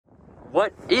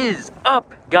What is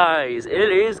up, guys? It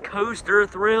is Coaster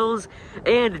Thrills,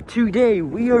 and today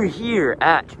we are here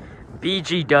at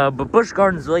BG Dub, Busch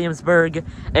Gardens, Williamsburg,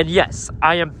 and yes,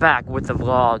 I am back with the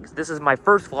vlogs. This is my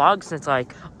first vlog since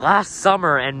like last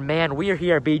summer, and man, we are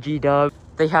here at BG Dub.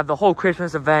 They have the whole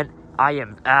Christmas event. I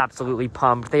am absolutely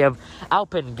pumped. They have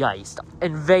Alpengeist,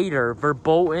 Invader,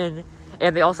 Verboten,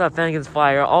 and they also have Finnegan's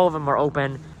Fire. All of them are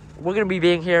open. We're going to be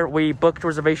being here. We booked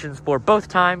reservations for both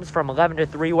times from 11 to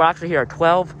 3. We're actually here at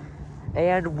 12,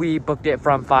 and we booked it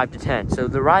from 5 to 10. So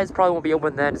the rides probably won't be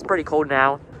open then. It's pretty cold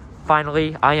now.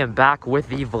 Finally, I am back with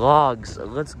the vlogs.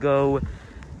 Let's go.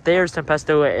 There's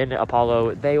Tempesto and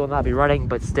Apollo. They will not be running,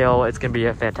 but still, it's going to be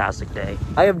a fantastic day.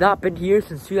 I have not been here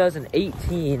since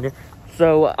 2018,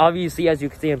 so obviously, as you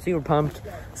can see, I'm super pumped.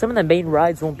 Some of the main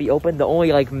rides won't be open. The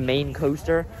only, like, main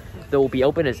coaster that will be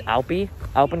open is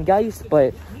Alpengeist,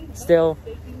 but still,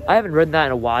 I haven't ridden that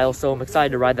in a while, so I'm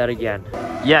excited to ride that again.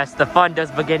 Yes, the fun does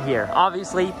begin here.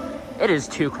 Obviously, it is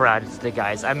too crowded today,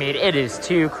 guys. I mean, it is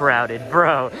too crowded,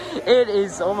 bro. It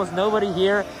is almost nobody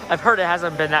here. I've heard it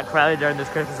hasn't been that crowded during this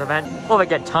Christmas event. We'll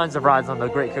get tons of rides on the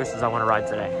great coasters I want to ride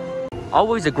today.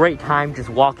 Always a great time just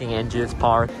walking into this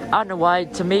park. I don't know why,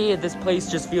 to me, this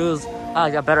place just feels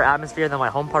like a better atmosphere than my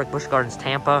home park, Busch Gardens,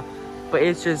 Tampa. But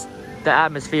it's just, the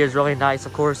atmosphere is really nice,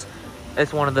 of course.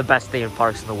 It's one of the best theme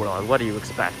parks in the world. What do you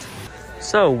expect?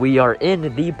 So we are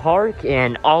in the park,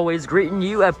 and always greeting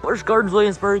you at Busch Gardens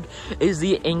Williamsburg is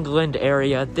the England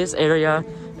area. This area,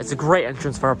 it's a great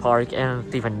entrance for our park, and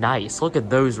it's even nice. Look at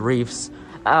those reefs.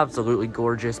 Absolutely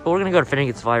gorgeous. But we're gonna go to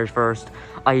Finnegan's Fire first.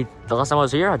 The last time I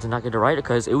was here, I did not get to ride it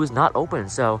because it was not open.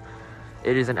 So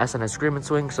it is an SNS Scream and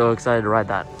Swing, so excited to ride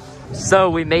that. So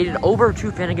we made it over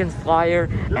to Finnegan's Fire,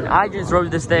 and I just rode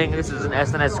this thing. This is an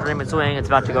SNS Scream and Swing. It's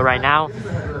about to go right now.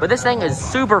 But this thing is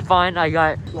super fun. I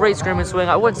got great Scream and Swing.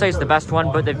 I wouldn't say it's the best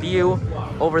one, but the view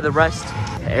over the rest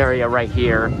area right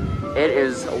here, it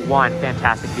is one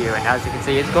fantastic view. And as you can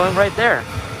see, it's going right there.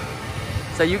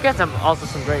 So you get also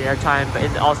some great airtime,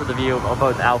 but also the view of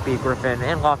both Alpe, Griffin,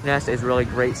 and Loch Ness is really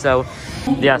great. So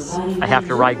yes, I have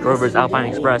to ride Grover's Alpine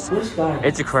Express.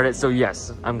 It's a credit, so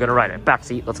yes, I'm gonna ride it.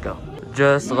 Backseat, let's go.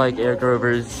 Just like Air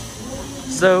Grover's.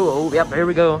 So, yep, here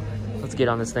we go. Let's get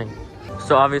on this thing.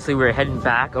 So obviously we're heading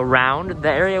back around. The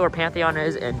area where Pantheon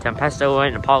is and Tempesto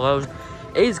and Apollo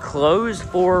is closed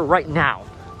for right now.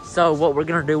 So what we're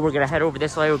gonna do, we're gonna head over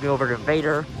this way. We'll go over to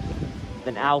Vader,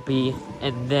 then Alpe,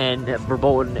 and then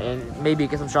Verboten, and maybe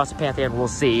get some shots of Pantheon, we'll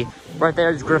see. Right there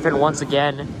is Griffin once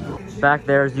again. Back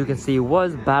there, as you can see,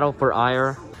 was Battle for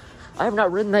Ire. I have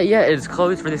not ridden that yet. It is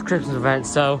closed for this Christmas event,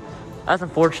 so that's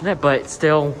unfortunate, but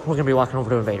still, we're gonna be walking over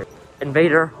to Invader.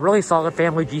 Invader, really solid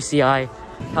family GCI.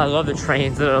 I love the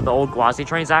trains, the old Guazi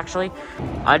trains, actually.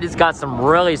 I just got some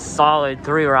really solid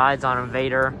 3 rides on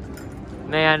Invader.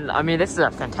 Man, I mean, this is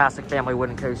a fantastic family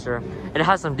wooden coaster. It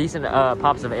has some decent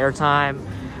pops of airtime.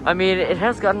 I mean, it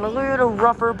has gotten a little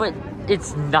rougher, but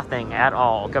it's nothing at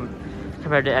all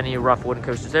compared to any rough wooden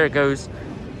coasters. There it goes.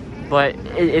 But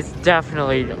it's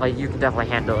definitely, like, you can definitely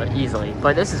handle it easily.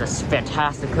 But this is a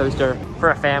fantastic coaster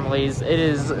for families. It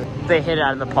is, they hit it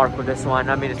out of the park with this one.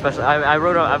 I mean, especially, I've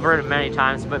rode it many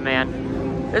times, but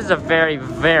man, this is a very,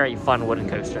 very fun wooden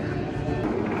coaster.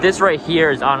 This right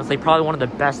here is honestly probably one of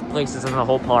the best places in the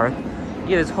whole park. You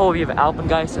get this whole view of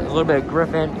Alpengeist, a little bit of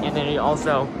Griffin, and then you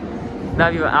also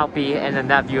that view of Alpe, and then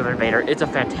that view of Invader. It's a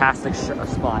fantastic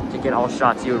spot to get all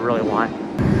shots you would really want.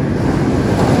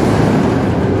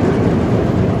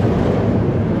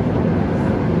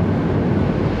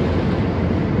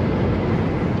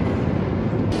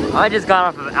 I just got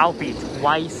off of Alpe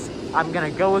twice. I'm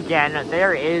gonna go again.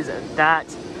 There is that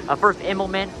first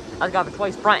Immelman. I got it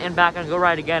twice, front and back. I'm gonna go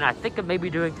ride again. I think of maybe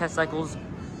doing test cycles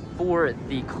for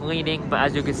the cleaning, but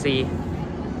as you can see,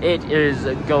 it is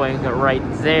going right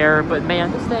there. But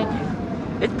man, this thing,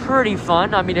 it's pretty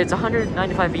fun. I mean, it's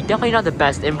 195 feet. Definitely not the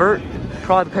best invert,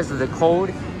 probably because of the cold.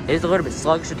 It is a little bit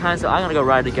sluggish at times, so I'm gonna go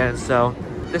ride it again. So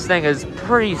this thing is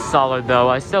pretty solid, though.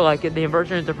 I still like it. The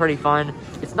inversions are pretty fun.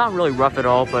 It's not really rough at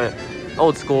all, but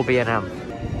old school B&M.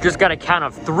 Just got a count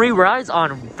of 3 rides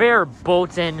on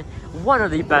Verboten, one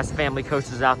of the best family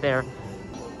coasters out there.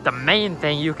 The main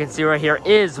thing you can see right here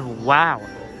is, wow,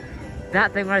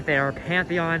 that thing right there,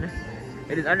 Pantheon.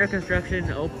 It is under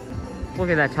construction. Oh, look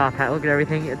at that top hat. Look at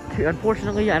everything.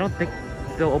 Unfortunately, I don't think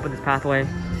they'll open this pathway,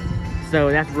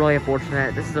 so that's really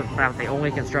unfortunate. This is about the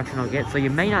only construction I'll get, so you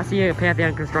may not see a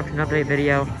Pantheon construction update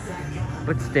video,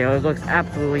 but still, it looks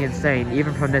absolutely insane.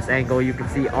 Even from this angle, you can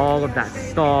see all of that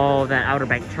stall, that outer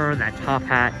bank turn, that top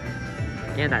hat,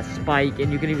 and that spike,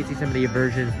 and you can even see some of the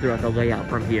inversions throughout the layout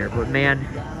from here. But man,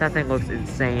 that thing looks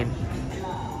insane.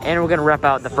 and we're gonna wrap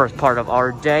out the first part of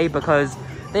our day because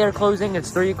they are closing.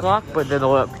 It's 3 o'clock, but then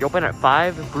they'll open at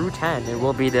 5 through 10, and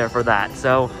we'll be there for that.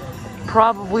 So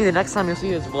probably the next time you'll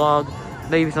see this vlog,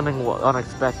 maybe something will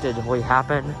unexpectedly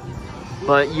happen,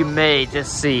 but you may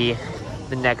just see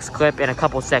the next clip in a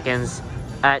couple seconds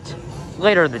at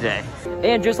later in the day.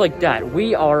 And just like that,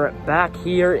 we are back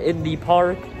here in the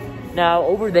park. Now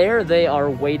over there they are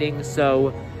waiting,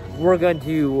 so we're going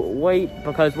to wait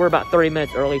because we're about 30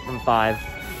 minutes early from 5.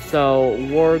 So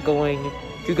we're going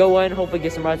to go in, hopefully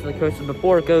get some rides on the coaster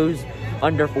before it goes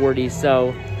under 40.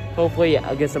 So hopefully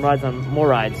I'll get some rides on more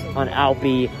rides on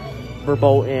Alpi,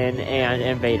 Verbolten, and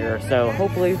Invader. So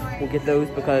hopefully we'll get those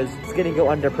because it's gonna go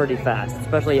under pretty fast,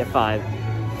 especially at 5.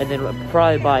 And then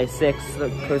probably by 6, the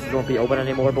coasters won't be open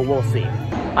anymore, but we'll see.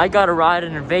 I got a ride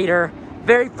in Invader.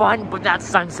 Very fun, but that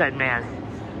sunset, man.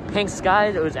 Pink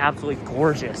skies, it was absolutely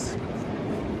gorgeous.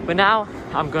 But now,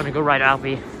 I'm gonna go ride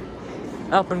Alpi.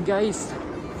 Alpengeist.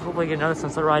 Hopefully get another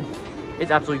sunset ride.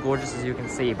 It's absolutely gorgeous as you can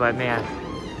see, but man,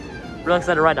 really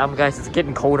excited to ride Alpengeist. It's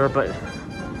getting colder, but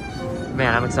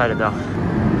man, I'm excited though.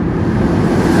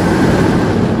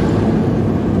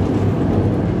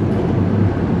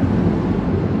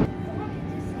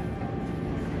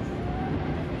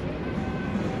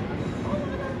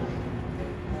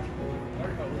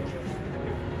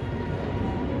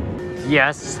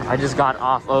 Yes, I just got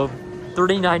off of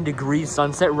 39-degree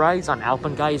sunset rides on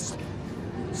Alpengeist.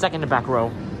 Second to back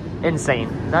row. Insane.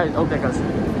 Oh, there goes.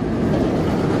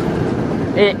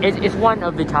 It's one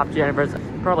of the top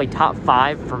Jennifers, probably top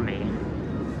 5 for me.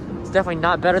 It's definitely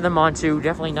not better than Montu,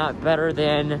 definitely not better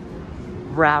than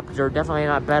Raptor, definitely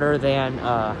not better than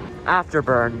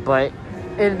Afterburn, but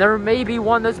there may be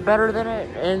one that's better than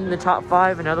it in the top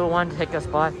 5, another one to take a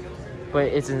spot,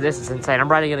 but this is insane. I'm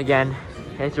riding it again.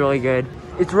 It's really good.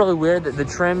 It's really weird that the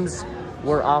trims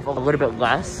were off a little bit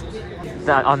less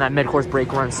on that mid-course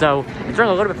brake run, so it's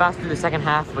running a little bit faster through the second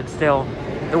half, but still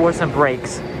there were some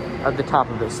brakes at the top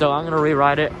of it, so I'm gonna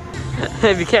re-ride it.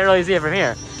 If you can't really see it from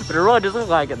here, but it really does look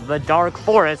like the dark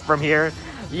forest from here.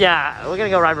 Yeah, we're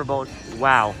gonna go ride for Bolton.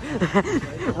 Wow.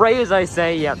 Right as I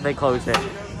say, yep, they closed it.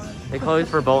 They closed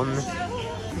for Bolton.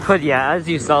 But yeah, as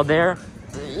you saw there,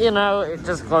 you know, it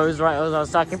just closed right as I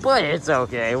was talking, but it's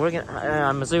okay.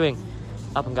 I'm assuming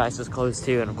Alpengeist is closed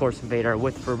too, and of course Invader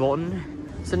with for Bolton.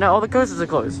 So now all the coasters are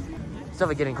closed. It's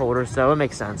definitely getting colder, so it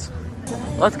makes sense.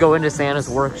 Let's go into Santa's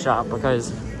workshop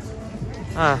because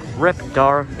rip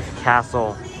Dark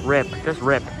Castle. Rip, just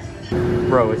rip.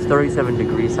 Bro, it's 37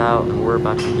 degrees out and we're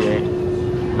about to get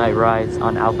night rides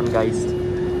on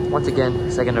Alpengeist. Once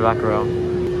again, second to back row.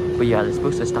 But yeah, they're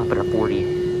supposed to stop it at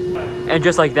 40. And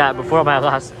just like that, before my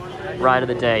last ride of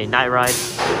the day, night ride,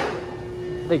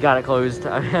 they got it closed.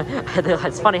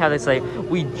 It's funny how they say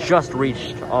we just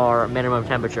reached our minimum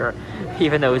temperature,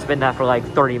 even though it's been that for like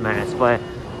 30 minutes. But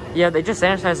yeah, they just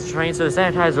sanitized the train, so the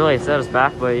sanitizer really set us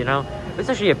back. But you know, it's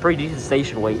actually a pretty decent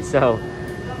station wait. So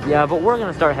yeah, but we're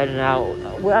gonna start heading out.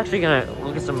 We're actually gonna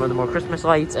look at some of the more Christmas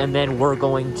lights, and then we're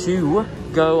going to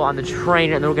go on the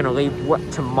train, and then we're gonna leave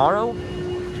tomorrow.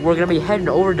 We're gonna be heading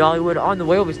over Dollywood. On the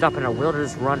way, we'll be stopping at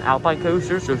Wilderness Run Alpine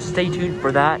Coaster, so stay tuned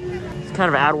for that. It's kind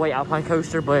of an out-of-way Alpine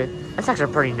coaster, but it's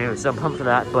actually pretty new, so I'm pumped for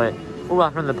that. But we're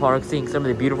walking around the park, seeing some of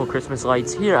the beautiful Christmas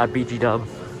lights here at BG Dub.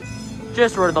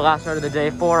 Just rode the last ride of the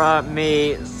day for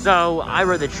me. So I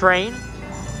rode the train.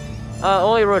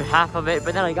 Only rode half of it,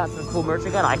 but then I got some cool merch.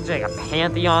 I got actually a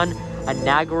Pantheon, a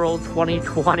Nagarol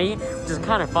 2020, which is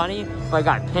kind of funny. But I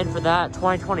got a pin for that,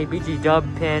 2020 BG Dub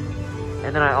pin.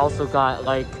 And then I also got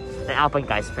like an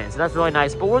Alpengeist pin, so that's really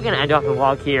nice. But we're gonna end off the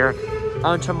vlog here.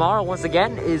 Tomorrow, once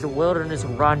again, is Wilderness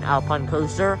Run Alpine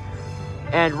Coaster.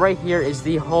 And right here is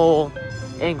the whole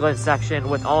England section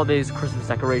with all these Christmas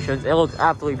decorations. It looks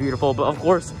absolutely beautiful. But of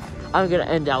course, I'm gonna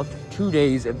end out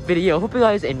today's video. Hope you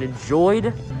guys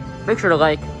enjoyed. Make sure to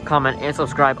like, comment, and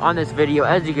subscribe on this video.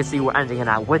 As you can see, we're ending it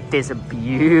out with this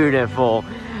beautiful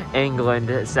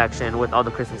England section with all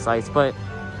the Christmas lights. But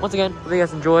once again, hope you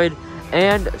guys enjoyed,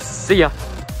 and see ya.